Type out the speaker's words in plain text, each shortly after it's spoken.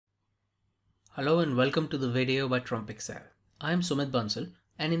Hello and welcome to the video by TrumpExcel. I am Sumit Bansal,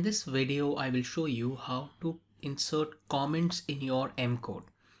 and in this video I will show you how to insert comments in your M code.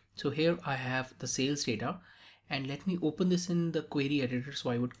 So here I have the sales data, and let me open this in the query editor.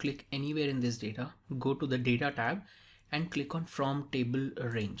 So I would click anywhere in this data, go to the data tab and click on from table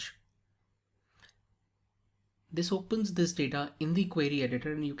range. This opens this data in the query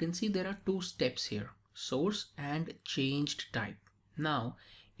editor, and you can see there are two steps here, source and changed type. Now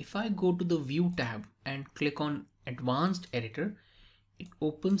if I go to the view tab and click on advanced editor, it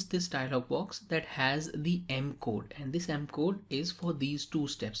opens this dialog box that has the M code, and this M code is for these two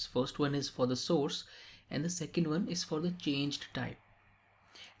steps. First one is for the source and the second one is for the changed type.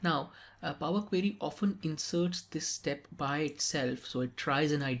 Now Power Query often inserts this step by itself, so it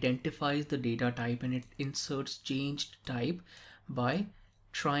tries and identifies the data type and it inserts changed type by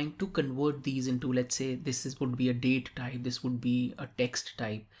trying to convert these into, let's say would be a date type, this would be a text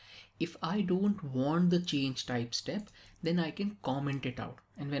type. If I don't want the change type step, then I can comment it out,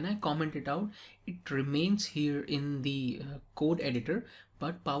 and when I comment it out, it remains here in the code editor,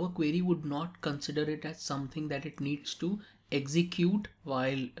 but Power Query would not consider it as something that it needs to execute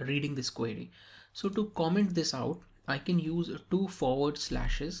while reading this query. So to comment this out, I can use 2 forward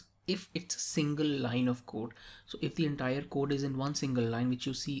slashes if it's a single line of code. So if the entire code is in one single line, which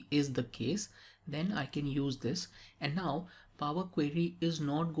you see is the case, then I can use this, and now Power Query is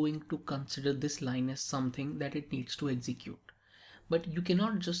not going to consider this line as something that it needs to execute. But you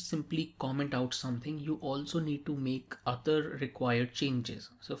cannot just simply comment out something, you also need to make other required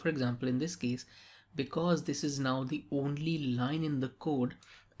changes. So for example, in this case, because this is now the only line in the code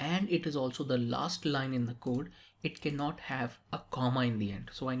and it is also the last line in the code, it cannot have a comma in the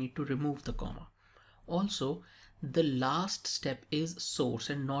end. So I need to remove the comma. Also, the last step is source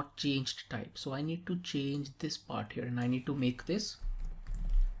and not changed type. So I need to change this part here and I need to make this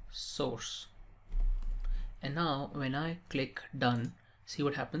source. And now when I click done, see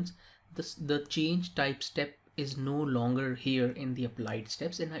what happens. The change type step is no longer here in the applied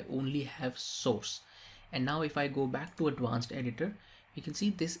steps and I only have source. And now if I go back to advanced editor, you can see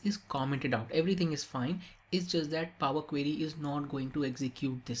this is commented out. Everything is fine. It's just that Power Query is not going to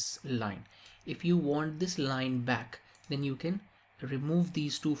execute this line. If you want this line back, then you can remove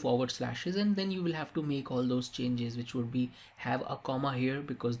these 2 forward slashes, and then you will have to make all those changes, which would be have a comma here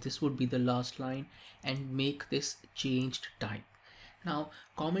because this would be the last line, and make this changed type. Now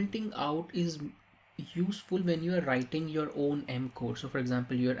commenting out is useful when you are writing your own M code. So for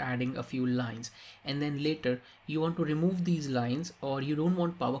example, you're adding a few lines and then later you want to remove these lines, or you don't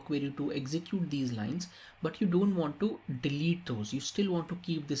want Power Query to execute these lines, but you don't want to delete those. You still want to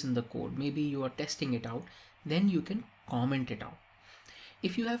keep this in the code. Maybe you are testing it out, then you can comment it out.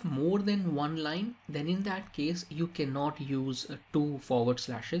 If you have more than one line, then in that case you cannot use 2 forward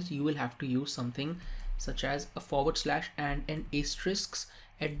slashes. You will have to use something such as a forward slash and an asterisk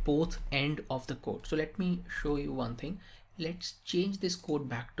at both end of the code. So let me show you one thing. Let's change this code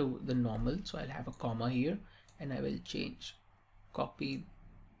back to the normal. So I'll have a comma here and I will copy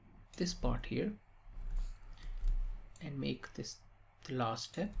this part here and make this the last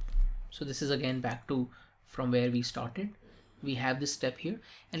step. So this is again back to from where we started. We have this step here,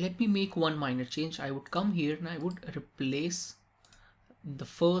 and let me make one minor change. I would come here and I would replace the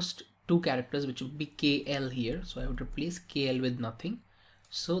first 2 characters, which would be KL here. So I would replace KL with nothing,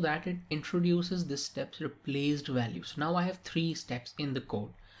 so that it introduces this steps replaced value. So now I have 3 steps in the code.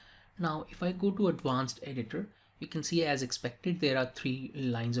 Now if I go to advanced editor, you can see as expected there are 3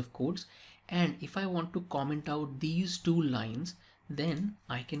 lines of codes, and if I want to comment out these 2 lines, then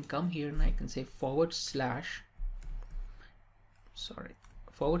I can come here and I can say forward slash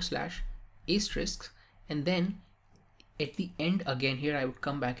asterisk, and then at the end again here I would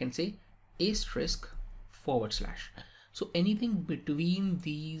come back and say asterisk forward slash. So anything between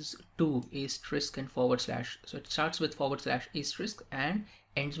these 2, asterisk and forward slash, so it starts with forward slash asterisk and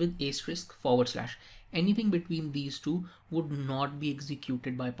ends with asterisk forward slash, anything between these 2 would not be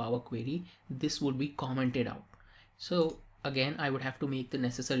executed by Power Query. This would be commented out. So again I would have to make the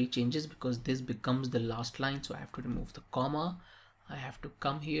necessary changes because this becomes the last line. So I have to remove the comma, I have to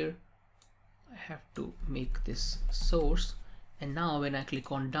come here, I have to make this source, and now when I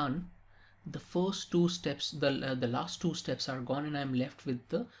click on done, the first 2 steps, the last 2 steps are gone and I'm left with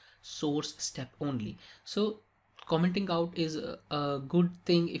the source step only. So commenting out is a good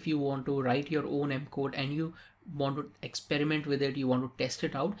thing if you want to write your own M code and you want to experiment with it, you want to test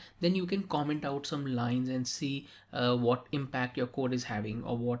it out, then you can comment out some lines and see what impact your code is having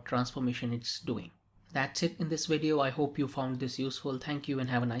or what transformation it's doing. That's it in this video. I hope you found this useful. Thank you and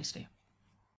have a nice day.